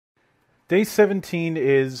Day 17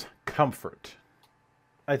 is comfort.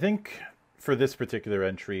 I think for this particular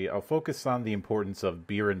entry, I'll focus on the importance of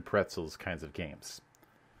beer and pretzels kinds of games.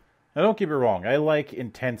 Now, don't get me wrong, I like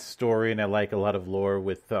intense story and I like a lot of lore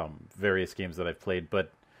with various games that I've played,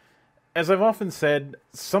 but as I've often said,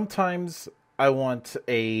 sometimes I want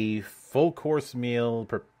a full course meal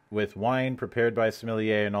with wine prepared by a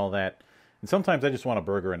sommelier and all that, and sometimes I just want a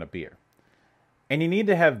burger and a beer. And you need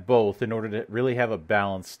to have both in order to really have a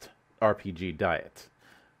balanced RPG diet.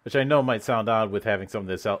 Which I know might sound odd with having some of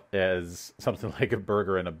this out as something like a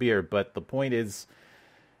burger and a beer, but the point is,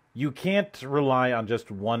 you can't rely on just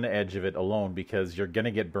one edge of it alone because you're going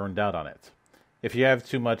to get burned out on it. If you have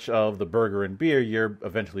too much of the burger and beer, you're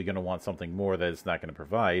eventually going to want something more that it's not going to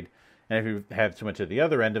provide. And if you have too much of the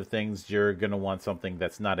other end of things, you're going to want something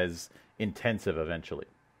that's not as intensive eventually.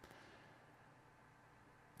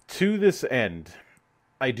 To this end,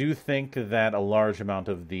 I do think that a large amount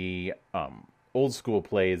of the old school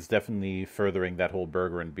play is definitely furthering that whole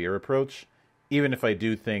burger and beer approach, even if I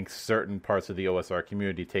do think certain parts of the OSR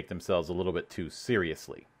community take themselves a little bit too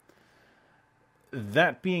seriously.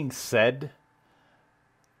 That being said,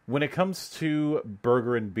 when it comes to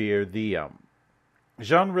burger and beer, the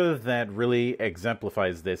genre that really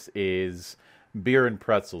exemplifies this is beer and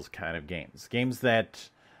pretzels kind of games. Games that,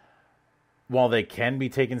 while they can be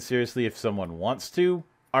taken seriously if someone wants to,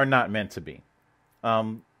 are not meant to be.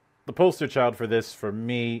 The poster child for this, for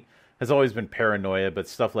me, has always been Paranoia, but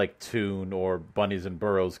stuff like Toon or Bunnies and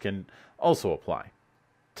Burrows can also apply.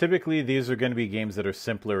 Typically, these are going to be games that are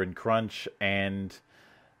simpler in crunch and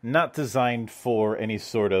not designed for any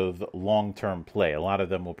sort of long-term play. A lot of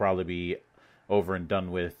them will probably be over and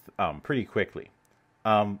done with pretty quickly.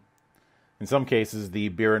 In some cases, the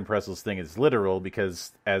beer and pretzels thing is literal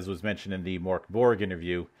because, as was mentioned in the Mork Borg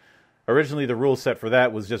interview, originally the rule set for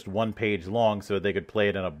that was just one page long so they could play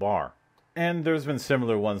it in a bar. And there's been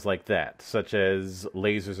similar ones like that, such as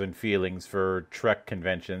Lasers and Feelings for Trek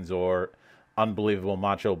conventions or Unbelievable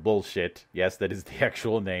Macho Bullshit, yes, that is the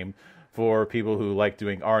actual name, for people who like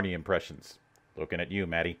doing Arnie impressions. Looking at you,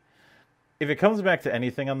 Maddie. If it comes back to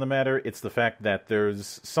anything on the matter, it's the fact that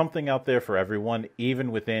there's something out there for everyone,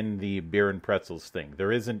 even within the beer and pretzels thing.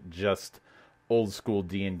 There isn't just old school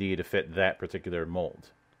D&D to fit that particular mold.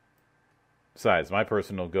 Besides, my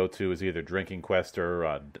personal go-to is either Drinking Quest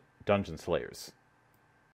or Dungeon Slayers.